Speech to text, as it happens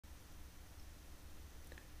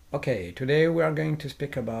Okay, today we are going to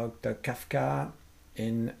speak about Kafka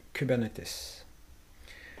in Kubernetes.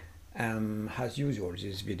 As usual,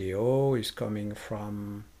 this video is coming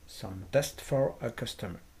from some test for a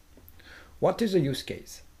customer. What is the use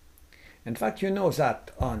case? In fact, you know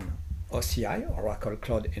that on OCI, Oracle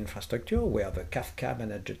Cloud Infrastructure, we have a Kafka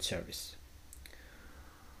managed service.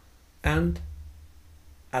 And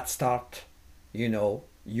at start, you know,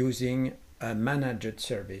 using a managed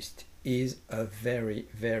service is a very,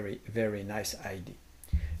 very nice idea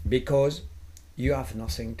because you have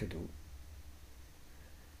nothing to do.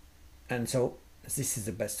 And so this is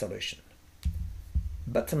the best solution.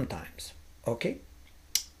 But sometimes, okay,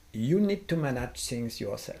 you need to manage things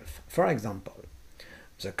yourself. For example,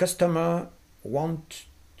 the customer wants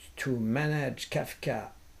to manage Kafka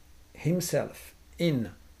himself in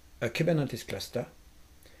a Kubernetes cluster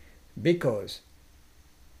because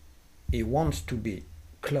he wants to be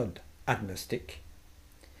cloud agnostic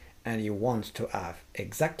and he wants to have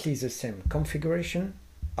exactly the same configuration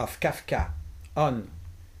of Kafka on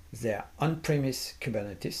their on-premise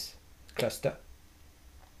Kubernetes cluster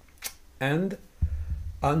and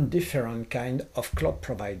on different kind of cloud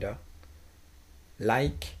provider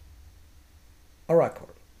like Oracle.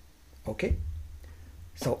 Okay,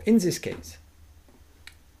 so in this case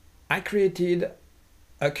I created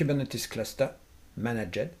a Kubernetes cluster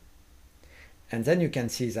managed, and then you can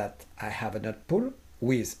see that I have a node pool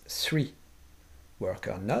with 3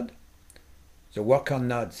 worker nodes. The worker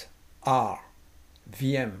nodes are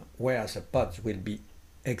VM where the pods will be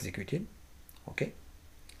executed. Okay,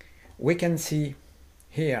 we can see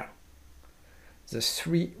here the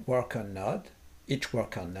 3 worker node. Each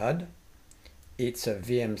worker node, it's a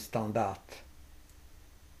VM standard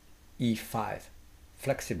E5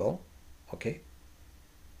 flexible. Okay,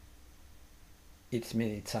 it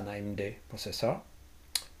means it's an AMD processor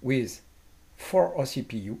with 4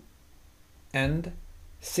 CPU and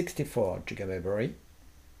 64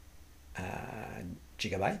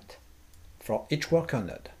 gigabyte for each worker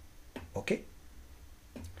node. Okay,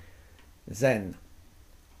 then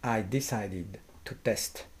I decided to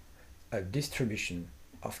test a distribution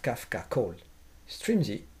of Kafka called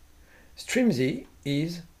Strimzi. Strimzi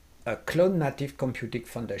is a cloud native computing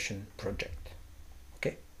foundation project.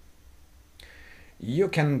 Okay, you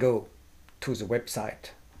can go to the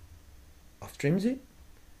website of Strimzi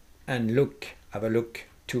and have a look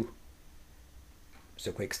to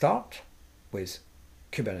the quick start with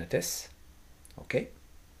Kubernetes. Okay,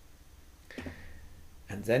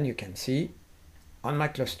 and then you can see on my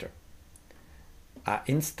cluster I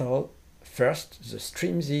install first the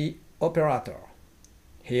Strimzi operator.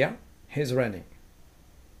 Here he's running.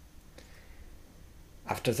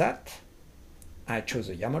 After that I choose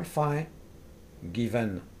a YAML file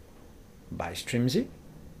given by Strimzi.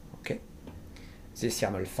 Okay, this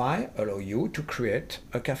YAML file allows you to create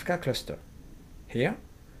a Kafka cluster. Here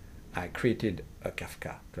I created a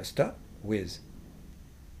Kafka cluster with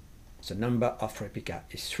the number of replica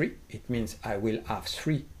is 3. It means I will have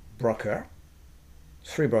 3 brokers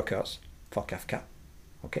for Kafka.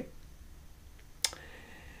 Okay,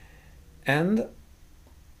 and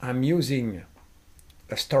I'm using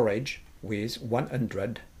a storage with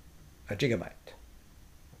 100 gigabyte.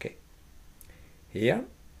 Okay, here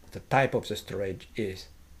the type of the storage is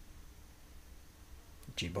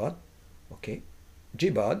Gbod. Okay,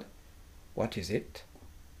 Gbod, what is it?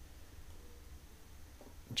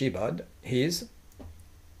 Gbod is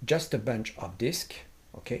just a bunch of disk.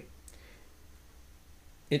 Okay,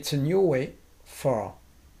 it's a new way for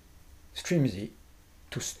Strimzi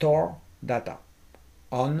to store data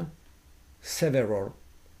on several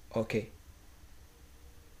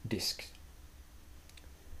disks.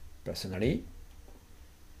 Personally,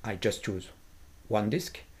 I just choose 1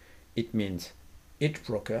 disk. It means each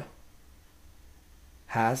broker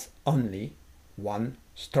has only 1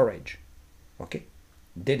 storage, okay,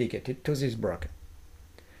 dedicated to this broker.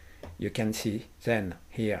 You can see then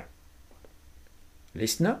here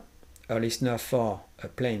listener, a listener for a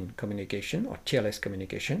plain communication or TLS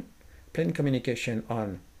communication, plain communication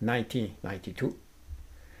on 1992.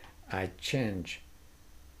 I change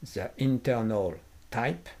the internal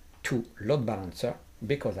type to load balancer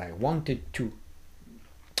because I wanted to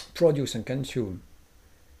produce and consume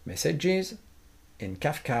messages in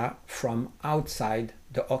Kafka from outside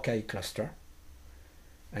the OKE cluster.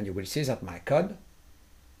 And you will see that my code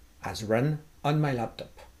has run on my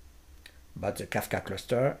laptop, but the Kafka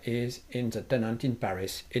cluster is in the tenant in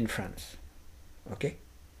Paris in France. Okay,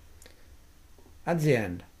 at the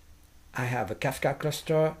end I have a Kafka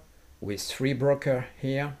cluster with 3 brokers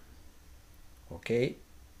here. Okay,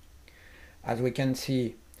 as we can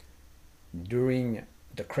see, during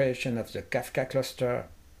the creation of the Kafka cluster,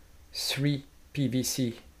 3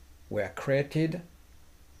 PVC were created,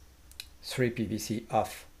 3 PVC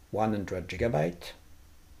of 100 GB.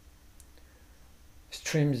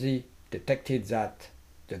 Strimzi detected that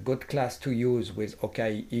the good class to use with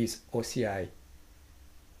OKE is OCI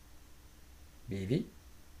BV.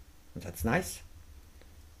 That's nice.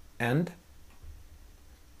 And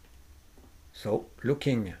so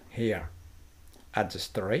looking here at the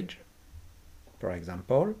storage, for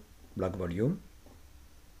example, block volume,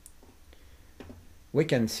 we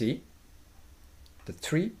can see the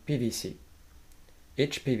 3 PVC.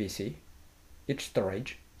 Each PVC, each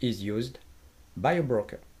storage is used by a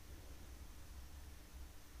broker.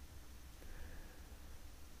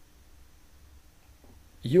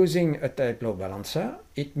 Using a type load balancer,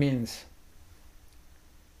 it means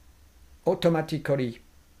automatically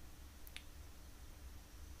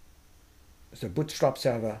the Bootstrap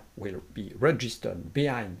server will be registered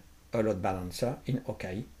behind a load balancer in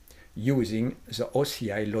OKE using the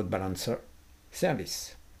OCI load balancer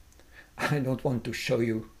service. I don't want to show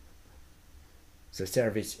you the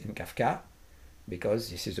service in Kafka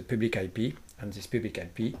because this is a public IP, and this public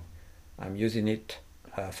IP, I'm using it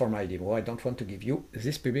for my demo. I don't want to give you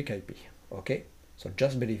this public IP. Okay, so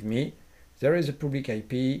just believe me, there is a public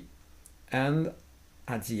IP, and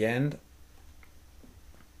at the end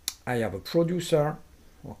I have a producer.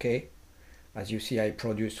 Okay, as you see, I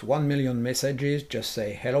produce 1 million messages. Just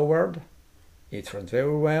say hello world, it runs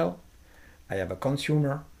very well. I have a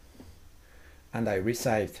consumer and I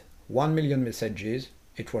received 1 million messages.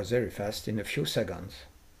 It was very fast, in a few seconds.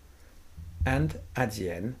 And at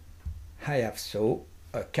the end I have so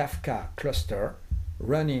a Kafka cluster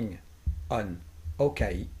running on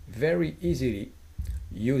OKE very easily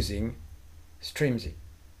using Strimzi.